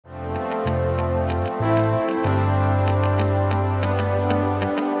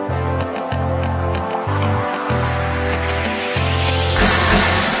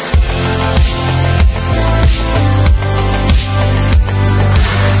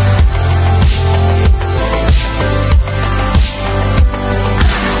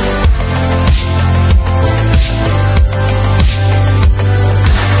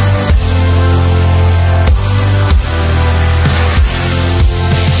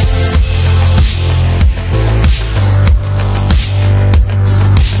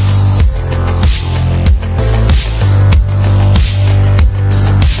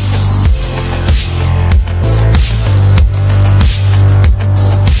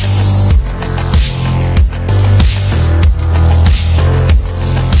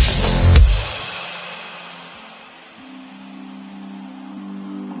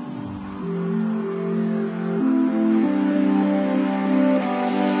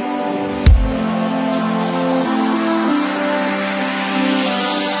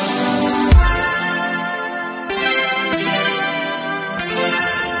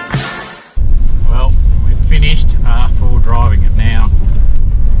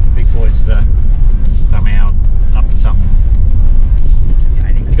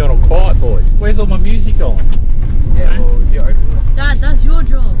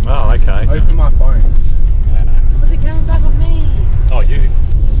Open my phone. Yeah, no. Was it coming back on me? Oh, you.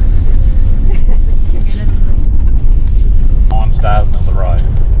 On start middle of the road.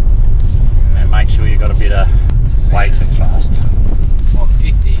 And make sure you got a bit of way too fast. What,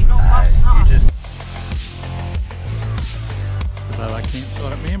 50? Not fast You enough. just. So I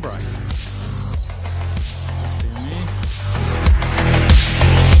campsite at Mambray.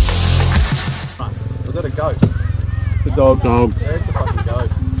 Was that a goat? The dog. Dog. Yeah, it's a fucking goat.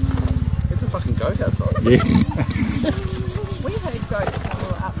 It's a fucking goat outside. Yes. We heard goats when we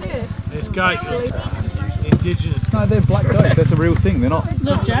were up there. There's goat. Indigenous. No, they're black goats. That's a real thing. They're not.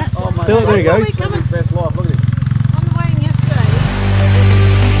 Look, Jack. Oh, mate. There you go. This is best life. Look at this.